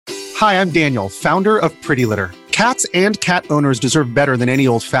Hi, I'm Daniel, founder of Pretty Litter. Cats and cat owners deserve better than any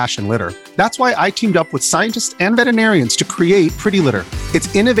old-fashioned litter. That's why I teamed up with scientists and veterinarians to create Pretty Litter. Its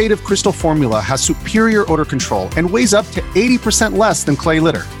innovative crystal formula has superior odor control and weighs up to 80% less than clay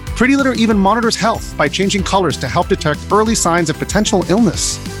litter. Pretty Litter even monitors health by changing colors to help detect early signs of potential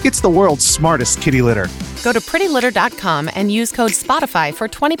illness. It's the world's smartest kitty litter. Go to prettylitter.com and use code SPOTIFY for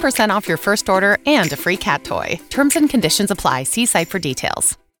 20% off your first order and a free cat toy. Terms and conditions apply. See site for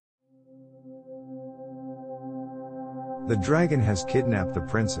details. The dragon has kidnapped the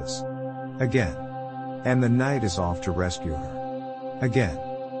princess. Again. And the knight is off to rescue her. Again.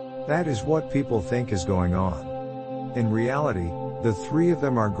 That is what people think is going on. In reality, the three of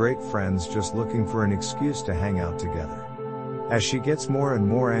them are great friends just looking for an excuse to hang out together. As she gets more and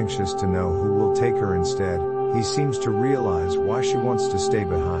more anxious to know who will take her instead, he seems to realize why she wants to stay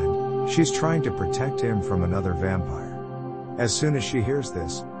behind. She's trying to protect him from another vampire. As soon as she hears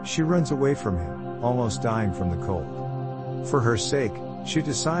this, she runs away from him, almost dying from the cold. For her sake, she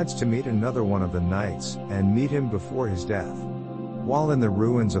decides to meet another one of the knights, and meet him before his death. While in the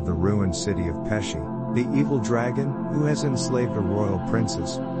ruins of the ruined city of Pesci, the evil dragon, who has enslaved a royal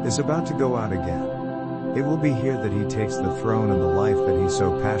princess, is about to go out again. It will be here that he takes the throne and the life that he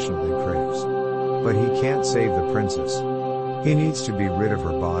so passionately craves. But he can't save the princess. He needs to be rid of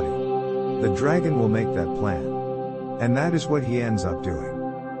her body. The dragon will make that plan. And that is what he ends up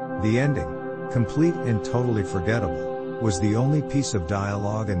doing. The ending, complete and totally forgettable, was the only piece of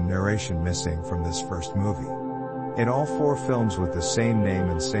dialogue and narration missing from this first movie. In all four films with the same name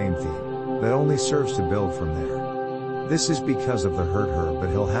and same theme, that only serves to build from there. This is because of the hurt her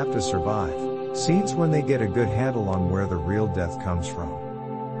but he'll have to survive scenes when they get a good handle on where the real death comes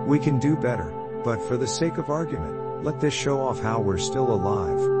from. We can do better, but for the sake of argument, let this show off how we're still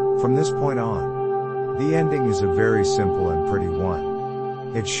alive, from this point on. The ending is a very simple and pretty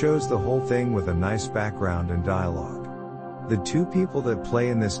one. It shows the whole thing with a nice background and dialogue. The two people that play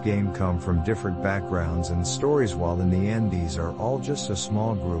in this game come from different backgrounds and stories, while in the end these are all just a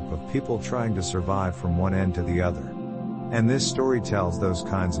small group of people trying to survive from one end to the other. And this story tells those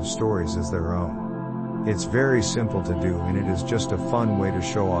kinds of stories as their own. It's very simple to do, and it is just a fun way to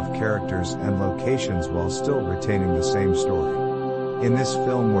show off characters and locations while still retaining the same story. In this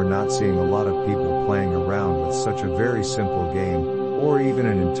film we're not seeing a lot of people playing around with such a very simple game, or even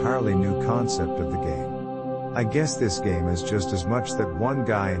an entirely new concept of the game. I guess this game is just as much that one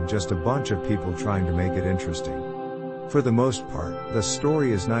guy and just a bunch of people trying to make it interesting. For the most part, the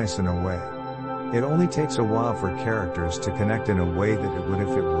story is nice in a way. It only takes a while for characters to connect in a way that it would if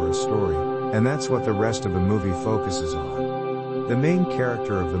it were a story, and that's what the rest of the movie focuses on. The main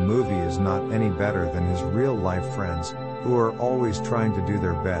character of the movie is not any better than his real-life friends, who are always trying to do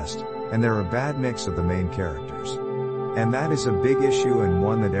their best, and they're a bad mix of the main characters. And that is a big issue, and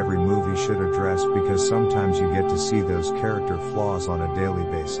one that every movie should address, because sometimes you get to see those character flaws on a daily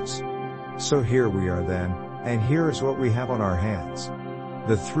basis. So here we are then, and here is what we have on our hands.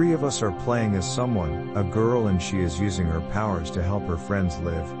 The three of us are playing as someone, a girl, and she is using her powers to help her friends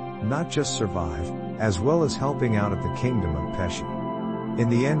live, not just survive, as well as helping out at the kingdom of Pesci. In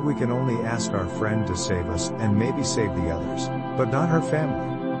the end we can only ask our friend to save us, and maybe save the others, but not her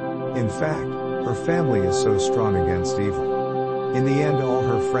family. In fact, her family is so strong against evil. In the end all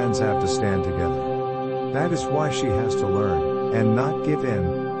her friends have to stand together. That is why she has to learn, and not give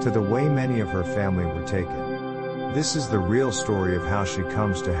in, to the way many of her family were taken. This is the real story of how she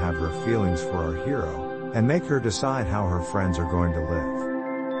comes to have her feelings for our hero, and make her decide how her friends are going to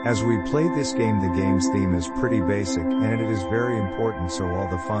live. As we played this game, the game's theme is pretty basic, and it is very important, so all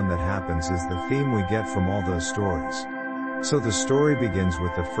the fun that happens is the theme we get from all those stories. So the story begins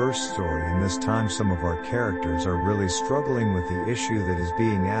with the first story, and this time some of our characters are really struggling with the issue that is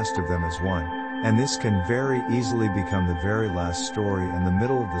being asked of them as one, and this can very easily become the very last story and the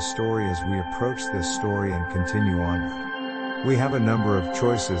middle of the story as we approach this story and continue onward. We have a number of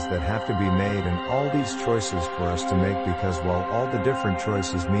choices that have to be made, and all these choices for us to make, because while all the different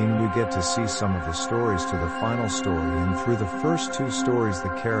choices mean we get to see some of the stories to the final story, and through the first two stories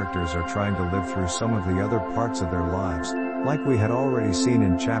the characters are trying to live through some of the other parts of their lives, like we had already seen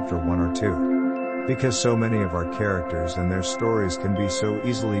in chapter 1 or 2. Because so many of our characters and their stories can be so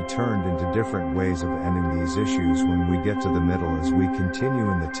easily turned into different ways of ending these issues, when we get to the middle as we continue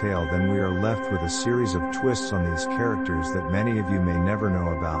in the tale, then we are left with a series of twists on these characters that many of you may never know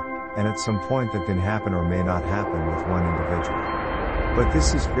about, and at some point that can happen or may not happen with one individual. But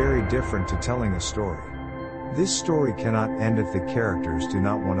this is very different to telling a story. This story cannot end if the characters do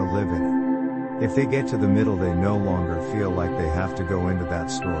not want to live in it. If they get to the middle, they no longer feel like they have to go into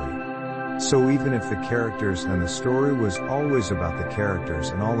that story. So even if the characters and the story was always about the characters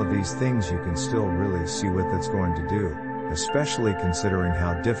and all of these things, you can still really see what that's going to do, especially considering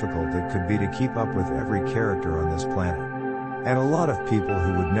how difficult it could be to keep up with every character on this planet. And a lot of people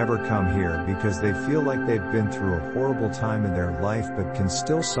who would never come here because they feel like they've been through a horrible time in their life but can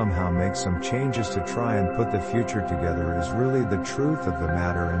still somehow make some changes to try and put the future together is really the truth of the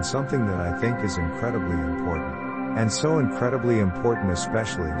matter, and something that I think is incredibly important. And so incredibly important,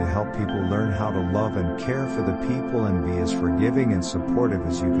 especially to help people learn how to love and care for the people and be as forgiving and supportive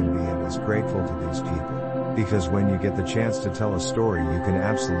as you can be and as grateful to these people. Because when you get the chance to tell a story, you can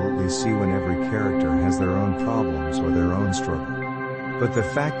absolutely see when every character has their own problems or their own struggle. But the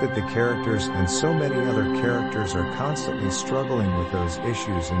fact that the characters and so many other characters are constantly struggling with those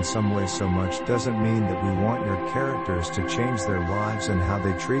issues in some way so much doesn't mean that we want your characters to change their lives and how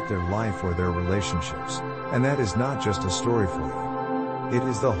they treat their life or their relationships. And that is not just a story for you. It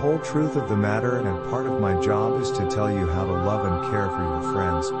is the whole truth of the matter, and part of my job is to tell you how to love and care for your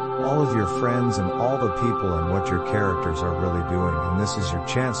friends, all of your friends and all the people, and what your characters are really doing, and this is your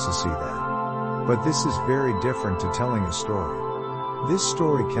chance to see that. But this is very different to telling a story. This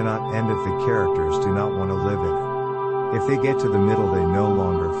story cannot end if the characters do not want to live in it. If they get to the middle, they no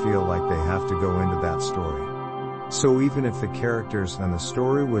longer feel like they have to go into that story. So even if the characters and the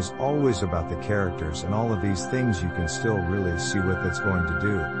story was always about the characters and all of these things, you can still really see what that's going to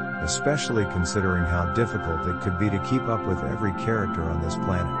do, especially considering how difficult it could be to keep up with every character on this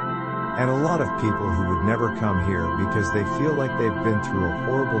planet. And a lot of people who would never come here because they feel like they've been through a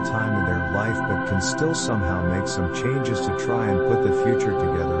horrible time in their life but can still somehow make some changes to try and put the future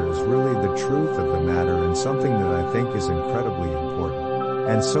together is really the truth of the matter, and something that I think is incredibly important.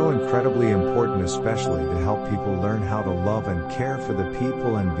 And so incredibly important, especially to help people learn how to love and care for the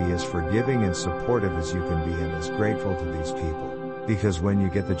people and be as forgiving and supportive as you can be and as grateful to these people. Because when you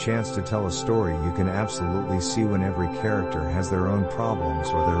get the chance to tell a story, you can absolutely see when every character has their own problems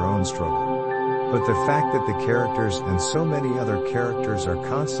or their own struggle. But the fact that the characters and so many other characters are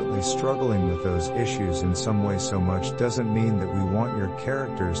constantly struggling with those issues in some way so much doesn't mean that we want your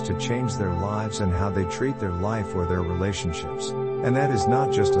characters to change their lives and how they treat their life or their relationships. And that is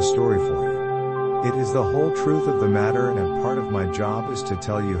not just a story for you. It is the whole truth of the matter, and part of my job is to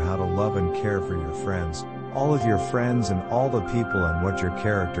tell you how to love and care for your friends, all of your friends and all the people, and what your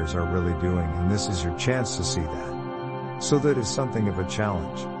characters are really doing, and this is your chance to see that. So that is something of a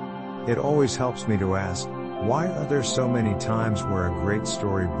challenge. It always helps me to ask, why are there so many times where a great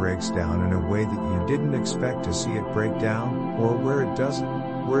story breaks down in a way that you didn't expect to see it break down, or where it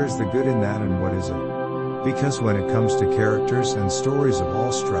doesn't? Where is the good in that, and what is it? Because when it comes to characters and stories of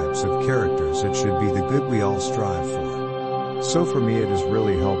all stripes of characters, it should be the good we all strive for. So for me, it is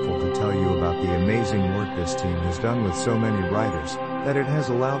really helpful to tell you about the amazing work this team has done with so many writers, that it has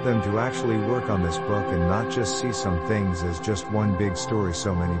allowed them to actually work on this book and not just see some things as just one big story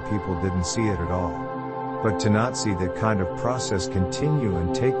so many people didn't see it at all. But to not see that kind of process continue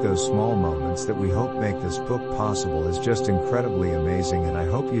and take those small moments that we hope make this book possible is just incredibly amazing, and I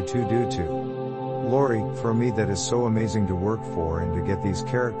hope you two do too. Lori, for me that is so amazing to work for and to get these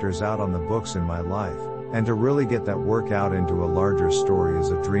characters out on the books in my life, and to really get that work out into a larger story is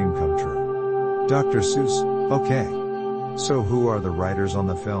a dream come true. Dr. Seuss, okay. So who are the writers on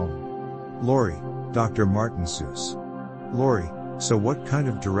the film? Lori, Dr. Martin Seuss. Lori, so what kind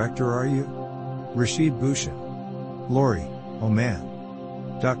of director are you? Rashid Bhushan. Lori, oh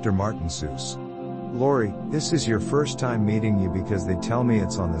man. Dr. Martin Seuss. Lori, this is your first time meeting you because they tell me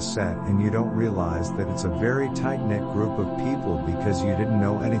it's on the set and you don't realize that it's a very tight-knit group of people because you didn't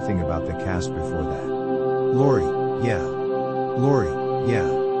know anything about the cast before that. Lori, yeah. Lori, yeah.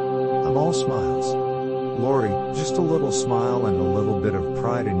 I'm all smiles. Lori, just a little smile and a little bit of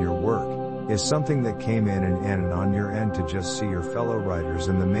pride in your work is something that came in and on your end to just see your fellow writers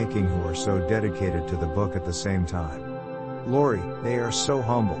in the making who are so dedicated to the book at the same time. Lori, they are so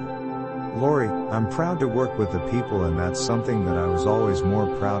humble. Lori, I'm proud to work with the people, and that's something that I was always more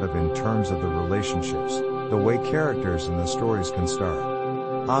proud of in terms of the relationships, the way characters and the stories can start.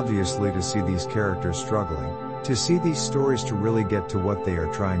 Obviously, to see these characters struggling, to see these stories to really get to what they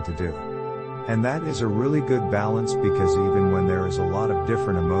are trying to do. And that is a really good balance, because even when there is a lot of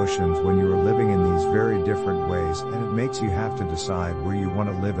different emotions when you are living in these very different ways, and it makes you have to decide where you want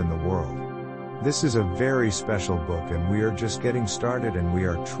to live in the world. This is a very special book, and we are just getting started, and we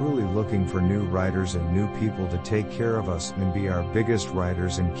are truly looking for new writers and new people to take care of us and be our biggest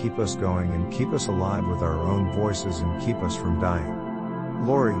writers and keep us going and keep us alive with our own voices and keep us from dying.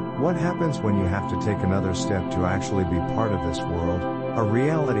 Lori, what happens when you have to take another step to actually be part of this world, a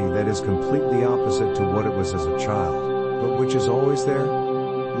reality that is completely opposite to what it was as a child, but which is always there?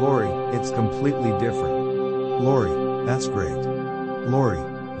 Lori, it's completely different. Lori, that's great. Lori,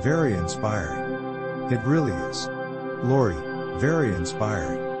 very inspiring. It really is. Lori, very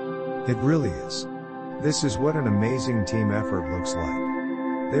inspiring. It really is. This is what an amazing team effort looks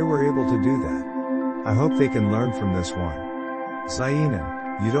like. They were able to do that. I hope they can learn from this one.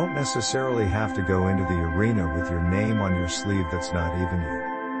 Zainin, you don't necessarily have to go into the arena with your name on your sleeve. That's not even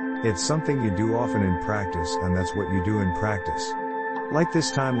you. It's something you do often in practice, and that's what you do in practice. Like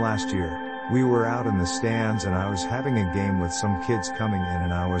this time last year, we were out in the stands and I was having a game with some kids coming in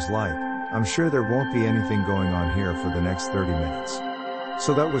and I was like, I'm sure there won't be anything going on here for the next 30 minutes.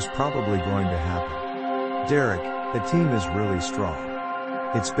 So that was probably going to happen. Derek, the team is really strong.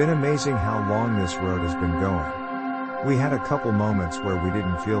 It's been amazing how long this road has been going. We had a couple moments where we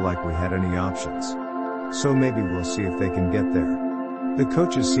didn't feel like we had any options. So maybe we'll see if they can get there. The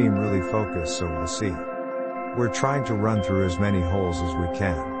coaches seem really focused, so we'll see. We're trying to run through as many holes as we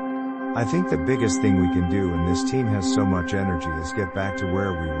can. I think the biggest thing we can do, and this team has so much energy, is get back to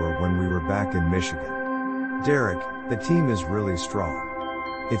where we were when we were back in Michigan. Derek, the team is really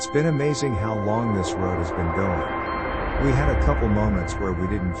strong. It's been amazing how long this road has been going. We had a couple moments where we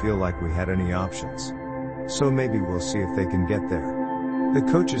didn't feel like we had any options. So maybe we'll see if they can get there. The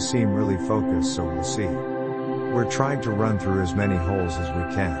coaches seem really focused, so we'll see. We're trying to run through as many holes as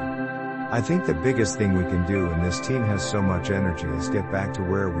we can. I think the biggest thing we can do, and this team has so much energy, is get back to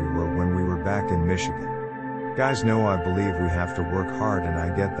where we were when we were back in Michigan. Guys know I believe we have to work hard, and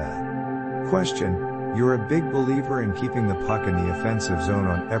I get that. Question: you're a big believer in keeping the puck in the offensive zone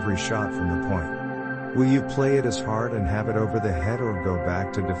on every shot from the point. Will you play it as hard and have it over the head, or go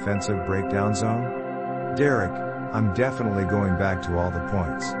back to defensive breakdown zone? Derek, I'm definitely going back to all the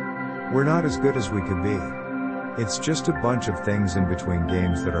points. We're not as good as we could be. It's just a bunch of things in between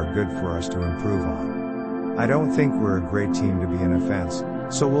games that are good for us to improve on. I don't think we're a great team to be in offense,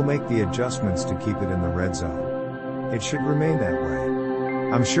 so we'll make the adjustments to keep it in the red zone. It should remain that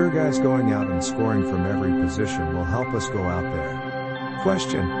way. I'm sure guys going out and scoring from every position will help us go out there.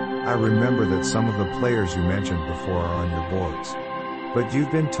 Question: I remember that some of the players you mentioned before are on your boards. But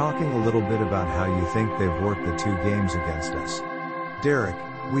you've been talking a little bit about how you think they've worked the 2 games against us. Derek,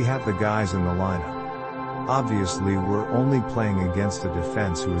 we have the guys in the lineup. Obviously we're only playing against a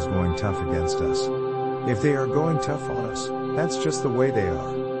defense who is going tough against us. If they are going tough on us, that's just the way they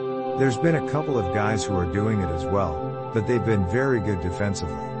are. There's been a couple of guys who are doing it as well, but they've been very good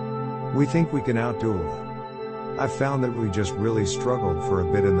defensively. We think we can outduel them. I found that we just really struggled for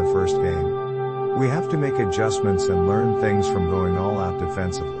a bit in the first game. We have to make adjustments and learn things from going all out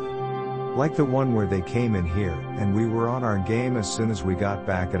defensively. Like the one where they came in here, and we were on our game as soon as we got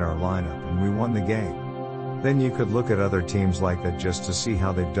back in our lineup and we won the game. Then you could look at other teams like that just to see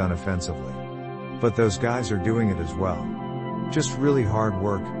how they've done offensively. But those guys are doing it as well. Just really hard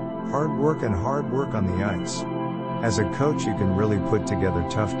work and hard work on the ice. As a coach, you can really put together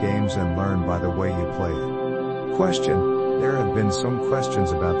tough games and learn by the way you play it. Question: there have been some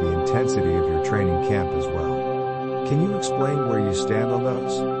questions about the intensity of your training camp as well. Can you explain where you stand on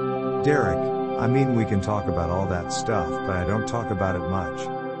those? Derek, I mean, we can talk about all that stuff, but I don't talk about it much.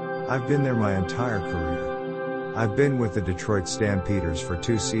 I've been there my entire career. I've been with the Detroit Stampeders for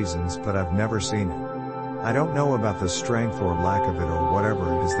 2 seasons, but I've never seen it. I don't know about the strength or lack of it or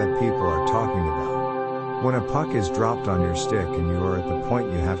whatever it is that people are talking about. When a puck is dropped on your stick and you are at the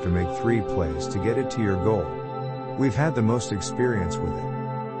point you have to make 3 plays to get it to your goal. We've had the most experience with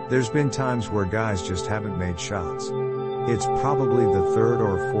it. There's been times where guys just haven't made shots. It's probably the 3rd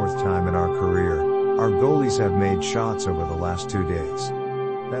or 4th time in our career our goalies have made shots over the last 2 days.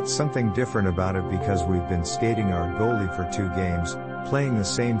 That's something different about it because we've been skating our goalie for 2 games, playing the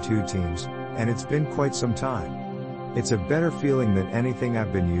same 2 teams, and it's been quite some time. It's a better feeling than anything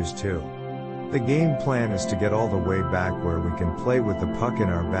I've been used to. The game plan is to get all the way back where we can play with the puck in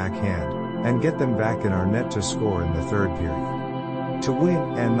our backhand, and get them back in our net to score in the 3rd period. To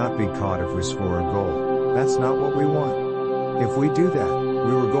win and not be caught if we score a goal, that's not what we want. If we do that,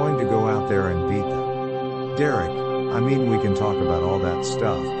 we were going to go out there and beat them. Derek, I mean, we can talk about all that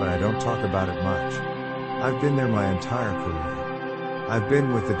stuff, but I don't talk about it much. I've been there my entire career. I've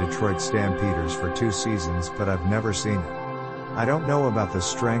been with the Detroit Stampeders for 2 seasons, but I've never seen it. I don't know about the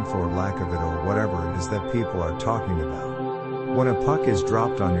strength or lack of it or whatever it is that people are talking about. When a puck is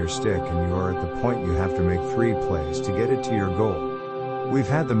dropped on your stick and you are at the point you have to make 3 plays to get it to your goal. We've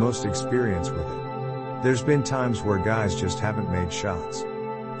had the most experience with it. There's been times where guys just haven't made shots.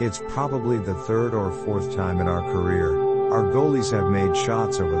 It's probably the 3rd or 4th time in our career our goalies have made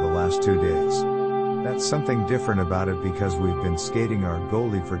shots over the last 2 days. That's something different about it because we've been skating our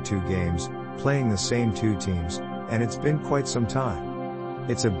goalie for 2 games, playing the same 2 teams, and it's been quite some time.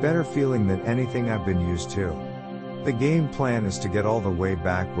 It's a better feeling than anything I've been used to. The game plan is to get all the way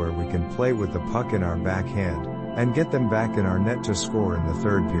back where we can play with the puck in our backhand, and get them back in our net to score in the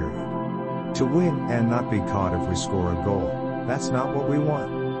third period. To win and not be caught if we score a goal, that's not what we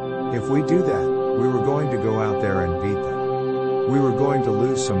want. If we do that, we were going to go out there and beat them. We were going to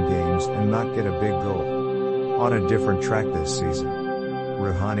lose some games and not get a big goal. On a different track this season.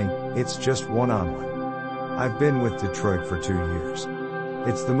 Rouhani, it's just one-on-one. I've been with Detroit for 2 years.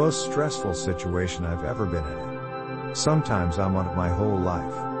 It's the most stressful situation I've ever been in. Sometimes I'm on it my whole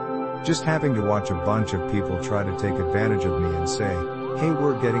life. Just having to watch a bunch of people try to take advantage of me and say, hey,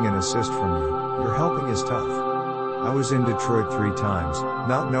 we're getting an assist from you, your helping is tough. I was in Detroit 3 times,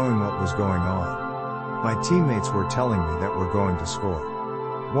 not knowing what was going on. My teammates were telling me that we're going to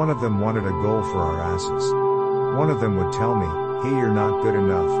score. One of them wanted a goal for our asses. One of them would tell me, hey, you're not good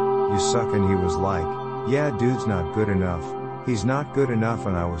enough, you suck, and he was like, yeah, dude's not good enough, he's not good enough,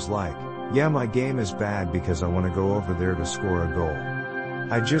 and I was like, yeah, my game is bad because I want to go over there to score a goal.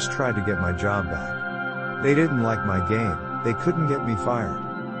 I just tried to get my job back. They didn't like my game, they couldn't get me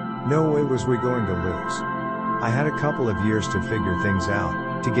fired. No way was we going to lose. I had a couple of years to figure things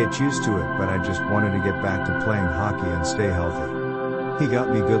out, to get used to it, but I just wanted to get back to playing hockey and stay healthy. He got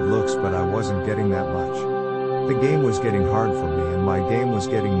me good looks, but I wasn't getting that much. The game was getting hard for me and my game was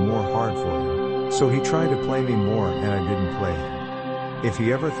getting more hard for him, so he tried to play me more and I didn't play him. If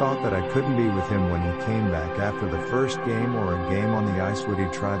he ever thought that I couldn't be with him when he came back after the first game or a game on the ice, would he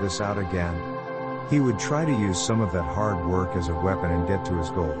try this out again? He would try to use some of that hard work as a weapon and get to his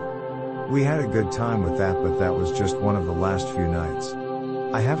goal. We had a good time with that, but that was just one of the last few nights.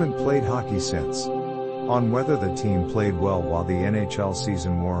 I haven't played hockey since. On whether the team played well while the NHL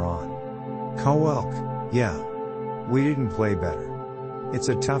season wore on. Kowalk, yeah. We didn't play better. It's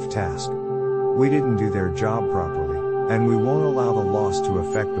a tough task. We didn't do their job properly, and we won't allow the loss to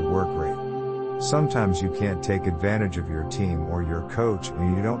affect the work rate. Sometimes you can't take advantage of your team or your coach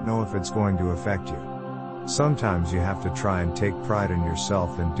and you don't know if it's going to affect you. Sometimes you have to try and take pride in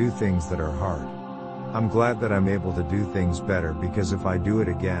yourself and do things that are hard. I'm glad that I'm able to do things better, because if I do it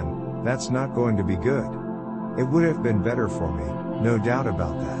again, that's not going to be good. It would have been better for me, no doubt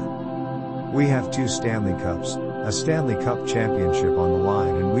about that. We have 2 Stanley Cups, a Stanley Cup championship on the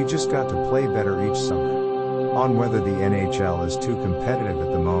line, and we just got to play better each summer. On whether the NHL is too competitive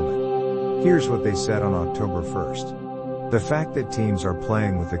at the moment. Here's what they said on October 1st. The fact that teams are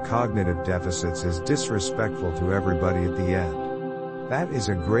playing with the cognitive deficits is disrespectful to everybody at the end. That is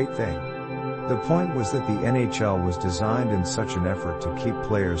a great thing. The point was that the NHL was designed in such an effort to keep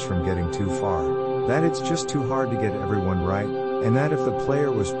players from getting too far, that it's just too hard to get everyone right, and that if the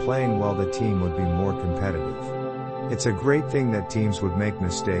player was playing well, the team would be more competitive. It's a great thing that teams would make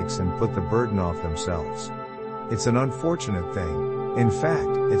mistakes and put the burden off themselves. It's an unfortunate thing. In fact,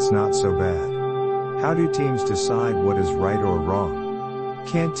 it's not so bad. How do teams decide what is right or wrong?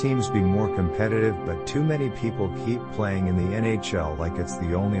 Can't teams be more competitive? But too many people keep playing in the NHL like it's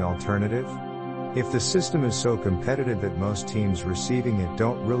the only alternative. If the system is so competitive that most teams receiving it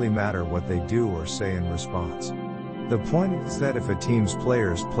don't really matter what they do or say in response. The point is that if a team's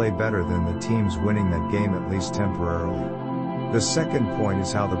players play better, then the team's winning that game, at least temporarily. The second point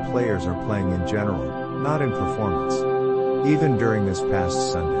is how the players are playing in general, not in performance. Even during this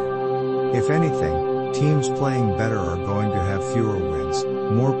past Sunday. If anything, teams playing better are going to have fewer wins,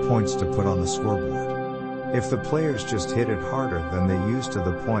 more points to put on the scoreboard. If the players just hit it harder than they used to,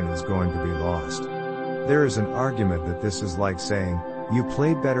 the point is going to be lost. There is an argument that this is like saying, you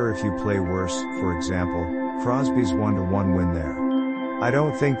play better if you play worse. For example, Crosby's 1-1 win there. I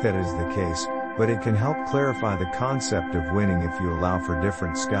don't think that is the case, but it can help clarify the concept of winning if you allow for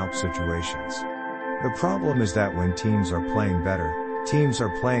different scalp situations. The problem is that when teams are playing better, teams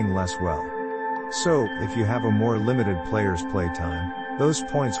are playing less well. So, if you have a more limited players' play time, those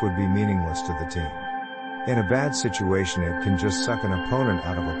points would be meaningless to the team. In a bad situation, it can just suck an opponent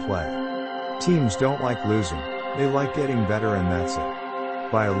out of a play. Teams don't like losing, they like getting better, and that's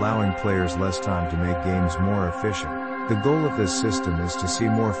it. By allowing players less time to make games more efficient, the goal of this system is to see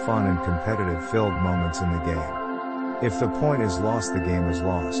more fun and competitive-filled moments in the game. If the point is lost, the game is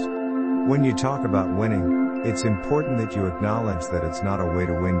lost. When you talk about winning, it's important that you acknowledge that it's not a way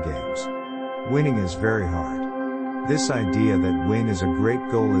to win games. Winning is very hard. This idea that win is a great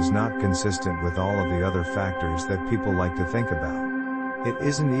goal is not consistent with all of the other factors that people like to think about. It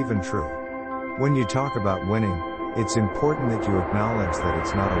isn't even true. When you talk about winning, it's important that you acknowledge that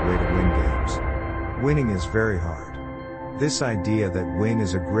it's not a way to win games. Winning is very hard. This idea that win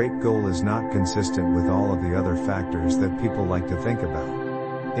is a great goal is not consistent with all of the other factors that people like to think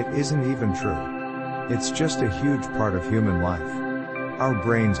about. It isn't even true. It's just a huge part of human life. Our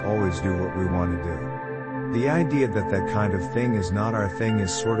brains always do what we want to do. The idea that that kind of thing is not our thing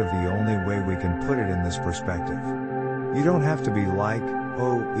is sort of the only way we can put it in this perspective. You don't have to be like,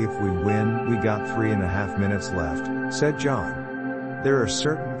 oh, if we win, we got 3.5 minutes left, said John. There are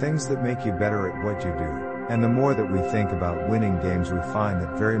certain things that make you better at what you do, and the more that we think about winning games we find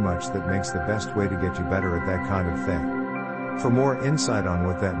that very much that makes the best way to get you better at that kind of thing. For more insight on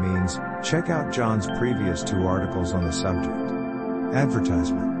what that means, check out John's previous 2 articles on the subject.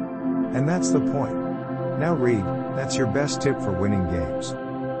 Advertisement. And that's the point. Now read, that's your best tip for winning games.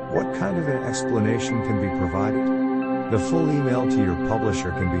 What kind of an explanation can be provided? The full email to your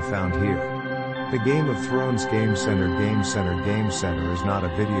publisher can be found here. The Game of Thrones Game Center is not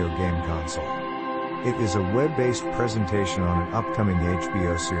a video game console. It is a web-based presentation on an upcoming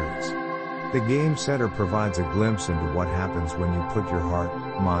HBO series. The Game Center provides a glimpse into what happens when you put your heart,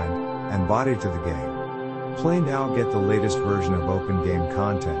 mind, and body to the game. Play now, get the latest version of Open Game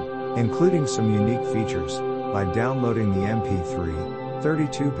content, including some unique features, by downloading the MP3,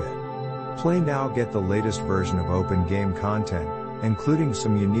 32-bit. Play now, get the latest version of Open Game content, including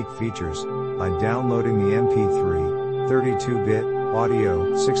some unique features, by downloading the MP3, 32-bit,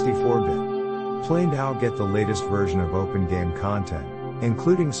 audio, 64-bit. Play now, get the latest version of Open Game content,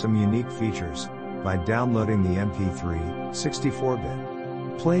 including some unique features, by downloading the MP3, 64-bit.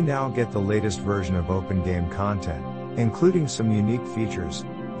 Play now, get the latest version of Open Game content, including some unique features,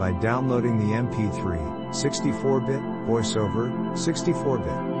 by downloading the MP3, 64-bit, voiceover,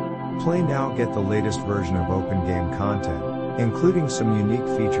 64-bit. Play now, get the latest version of Open Game content, including some unique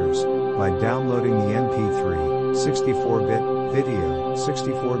features, by downloading the MP3, 64-bit, video,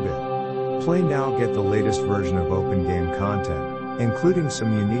 64-bit. Play now, get the latest version of Open Game content, including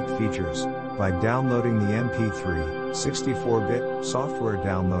some unique features, by downloading the MP3, 64-bit, software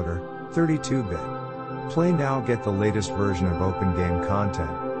downloader, 32-bit. Play now, get the latest version of Open Game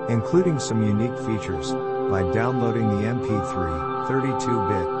content, including some unique features, by downloading the MP3,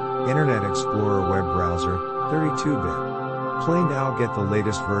 32-bit, Internet Explorer web browser, 32-bit. Play now, get the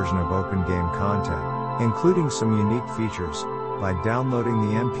latest version of Open Game content, including some unique features, by downloading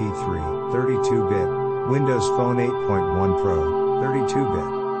the MP3, 32-bit, Windows Phone 8.1 Pro,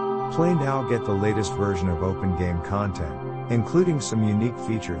 32-bit. Play now, get the latest version of Open Game content, including some unique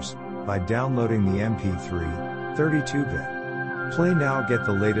features, by downloading the MP3, 32-bit. Play now, get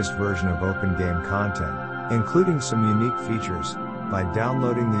the latest version of Open Game content, including some unique features, by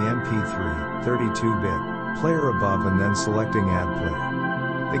downloading the MP3, 32-bit, player above and then selecting Add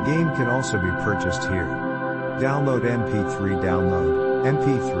Player. The game can also be purchased here. Download MP3, download,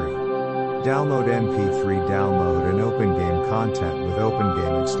 MP3. Download MP3, download and Open Game content with Open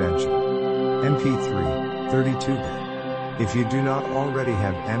Game extension. MP3, 32-bit. If you do not already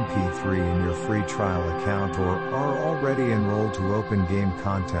have MP3 in your free trial account or are already enrolled to Open Game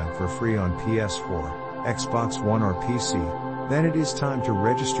content for free on PS4, Xbox One or PC, then it is time to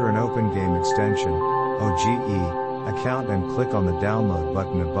register an Open Game Extension, OGE, account and click on the download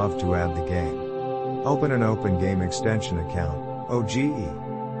button above to add the game. Open an Open Game Extension account, OGE.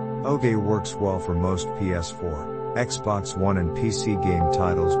 OGE works well for most PS4, Xbox One and PC game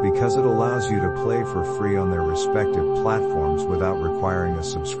titles because it allows you to play for free on their respective platforms without requiring a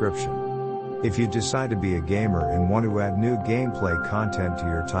subscription. If you decide to be a gamer and want to add new gameplay content to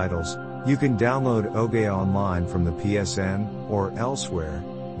your titles, you can download OGE online from the PSN, or elsewhere,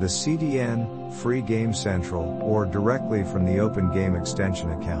 the CDN, Free Game Central, or directly from the Open Game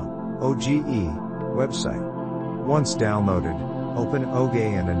Extension account, OGE, website. Once downloaded, open OGE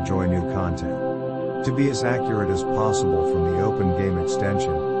and enjoy new content. To be as accurate as possible from the Open Game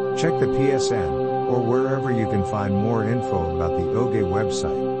Extension, check the PSN, or wherever you can find more info about the OGE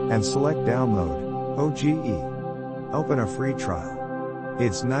website, and select Download, OGE. Open a free trial.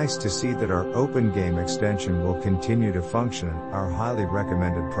 It's nice to see that our Open Game Extension will continue to function at our highly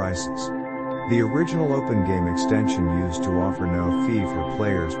recommended prices. The original Open Game Extension used to offer no fee for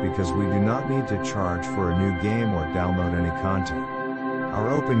players because we do not need to charge for a new game or download any content.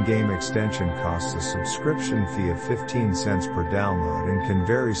 Our Open Game Extension costs a subscription fee of 15 cents per download and can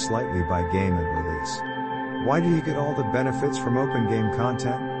vary slightly by game and release. Why do you get all the benefits from Open Game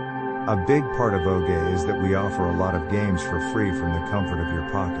content? A big part of OGE is that we offer a lot of games for free from the comfort of your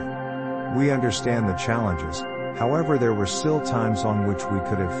pocket. We understand the challenges, however there were still times on which we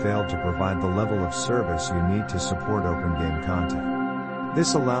could have failed to provide the level of service you need to support Open Game content.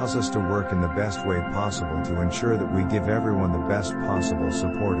 This allows us to work in the best way possible to ensure that we give everyone the best possible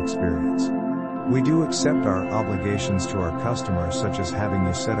support experience. We do accept our obligations to our customers, such as having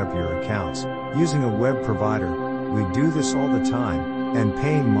you set up your accounts, using a web provider. We do this all the time, and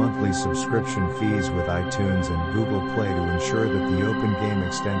paying monthly subscription fees with iTunes and Google Play to ensure that the Open Game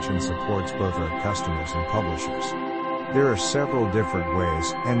extension supports both our customers and publishers. There are several different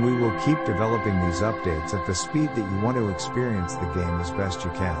ways, and we will keep developing these updates at the speed that you want to experience the game as best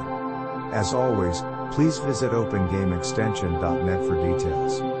you can. As always, please visit opengameextension.net for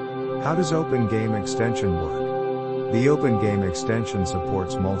details. How does Open Game Extension work? The Open Game Extension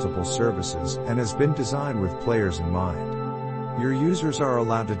supports multiple services and has been designed with players in mind. Your users are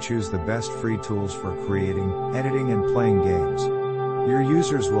allowed to choose the best free tools for creating, editing, and playing games. Your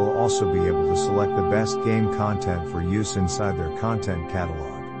users will also be able to select the best game content for use inside their content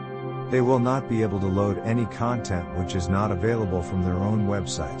catalog. They will not be able to load any content which is not available from their own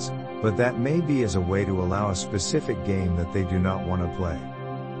websites, but that may be as a way to allow a specific game that they do not want to play.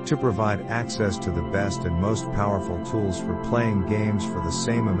 To provide access to the best and most powerful tools for playing games for the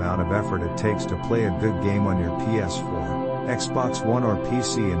same amount of effort it takes to play a good game on your PS4, Xbox One or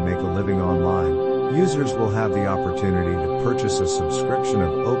PC and make a living online, users will have the opportunity to purchase a subscription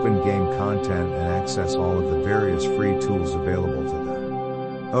of Open Game content and access all of the various free tools available to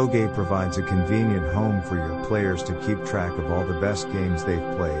them. OGA provides a convenient home for your players to keep track of all the best games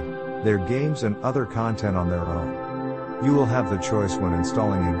they've played, their games and other content on their own. You will have the choice when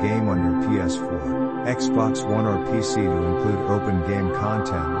installing a game on your PS4, Xbox One or PC to include Open Game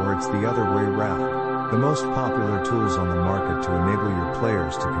content, or it's the other way round. The most popular tools on the market to enable your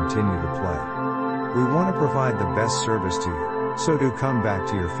players to continue to play. We want to provide the best service to you, so do come back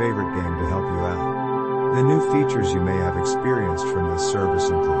to your favorite game to help you out. The new features you may have experienced from this service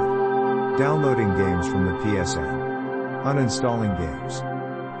include downloading games from the PSN, uninstalling games,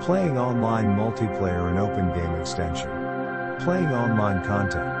 playing online multiplayer and Open Game extension, playing online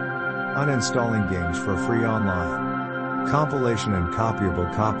content, uninstalling games for free online, compilation and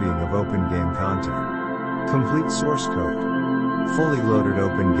copyable copying of Open Game content, complete source code, fully loaded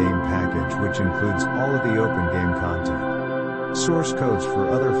Open Game package which includes all of the Open Game content, source codes for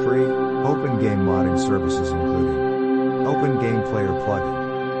other free, Open Game modding services including Open Game Player plugin.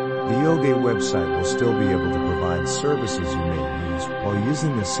 The OGA website will still be able to provide services you may use while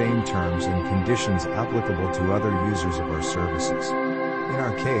using the same terms and conditions applicable to other users of our services. In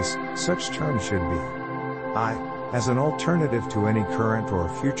our case, such terms should be as an alternative to any current or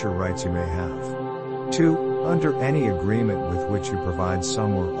future rights you may have. 2. Under any agreement with which you provide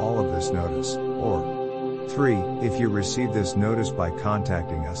some or all of this notice, or 3. If you receive this notice by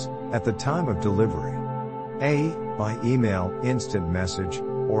contacting us at the time of delivery, A. By email, instant message,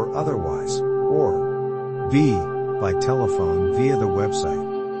 or otherwise, or B. By telephone via the website.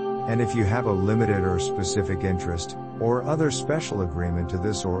 And if you have a limited or specific interest, or other special agreement to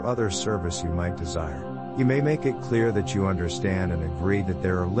this or other service you might desire, you may make it clear that you understand and agree that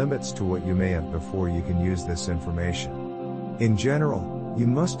there are limits to what you may have before you can use this information. In general, you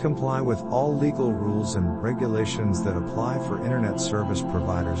must comply with all legal rules and regulations that apply for internet service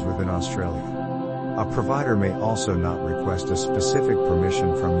providers within Australia. A provider may also not request a specific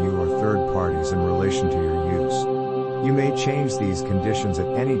permission from you or third parties in relation to your use. You may change these conditions at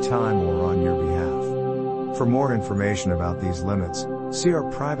any time or on your behalf. For more information about these limits, see our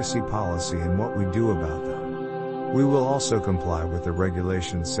privacy policy and what we do about them. We will also comply with the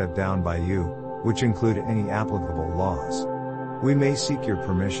regulations set down by you, which include any applicable laws. We may seek your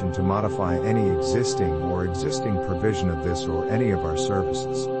permission to modify any existing provision of this or any of our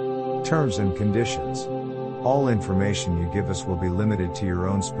services. Terms and conditions. All information you give us will be limited to your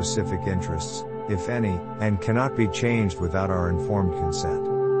own specific interests, if any, and cannot be changed without our informed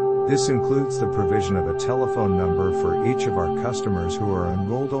consent. This includes the provision of a telephone number for each of our customers who are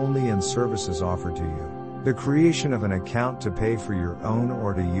enrolled only in services offered to you, the creation of an account to pay for your own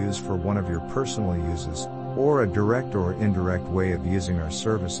or to use for one of your personal uses, or a direct or indirect way of using our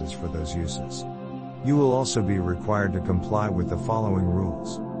services for those uses. You will also be required to comply with the following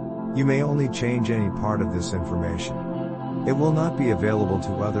rules. You may only change any part of this information. It will not be available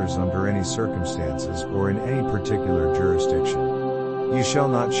to others under any circumstances or in any particular jurisdiction. You shall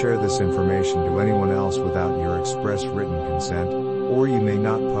not share this information to anyone else without your express written consent, or you may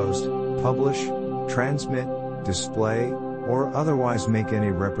not post, publish, transmit, display, or otherwise make any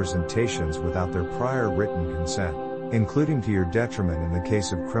representations without their prior written consent, including to your detriment in the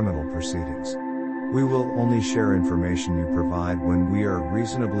case of criminal proceedings. We will only share information you provide when we are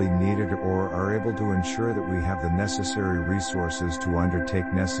reasonably needed or are able to ensure that we have the necessary resources to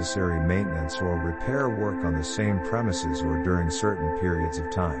undertake necessary maintenance or repair work on the same premises or during certain periods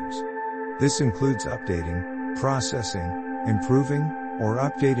of times. This includes updating, processing, improving, or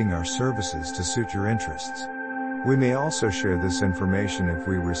updating our services to suit your interests. We may also share this information if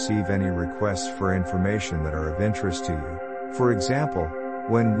we receive any requests for information that are of interest to you, For example,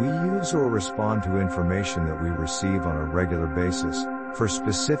 when we use or respond to information that we receive on a regular basis, for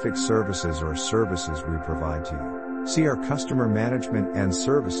specific services or services we provide to you, see our customer management and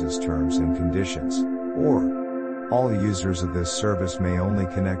services terms and conditions, or all users of this service may only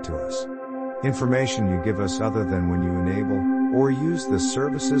connect to us. Information you give us other than when you enable or use the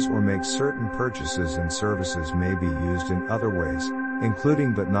services or make certain purchases and services may be used in other ways,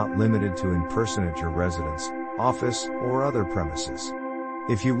 including but not limited to in person at your residence, office, or other premises.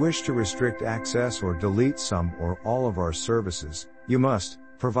 If you wish to restrict access or delete some or all of our services, you must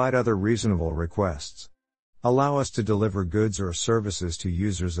provide other reasonable requests. Allow us to deliver goods or services to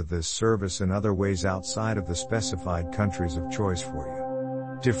users of this service in other ways outside of the specified countries of choice for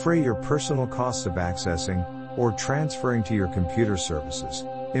you. Defray your personal costs of accessing or transferring to your computer services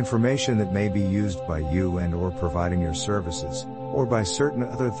information that may be used by you and or providing your services, or by certain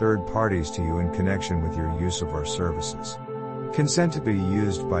other third parties to you in connection with your use of our services. Consent to be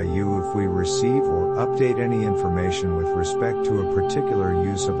used by you if we receive or update any information with respect to a particular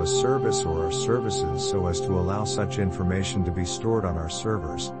use of a service or our services so as to allow such information to be stored on our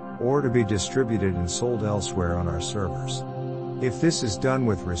servers, or to be distributed and sold elsewhere on our servers. If this is done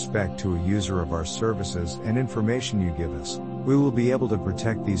with respect to a user of our services and information you give us, we will be able to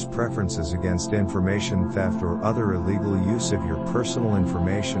protect these preferences against information theft or other illegal use of your personal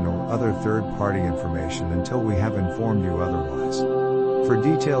information or other third-party information until we have informed you otherwise. For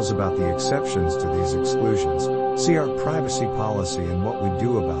details about the exceptions to these exclusions, see our privacy policy and what we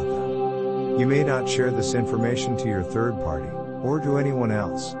do about them. You may not share this information to your third party, or to anyone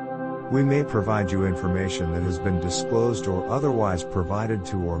else. We may provide you information that has been disclosed or otherwise provided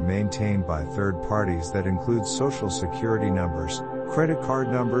to or maintained by third parties that includes social security numbers, credit card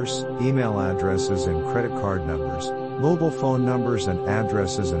numbers, email addresses and credit card numbers, mobile phone numbers and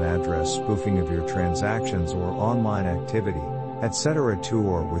addresses and address spoofing of your transactions or online activity, etc. to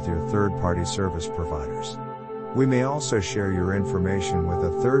or with your third-party service providers. We may also share your information with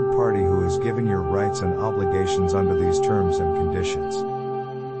a third party who has given your rights and obligations under these terms and conditions.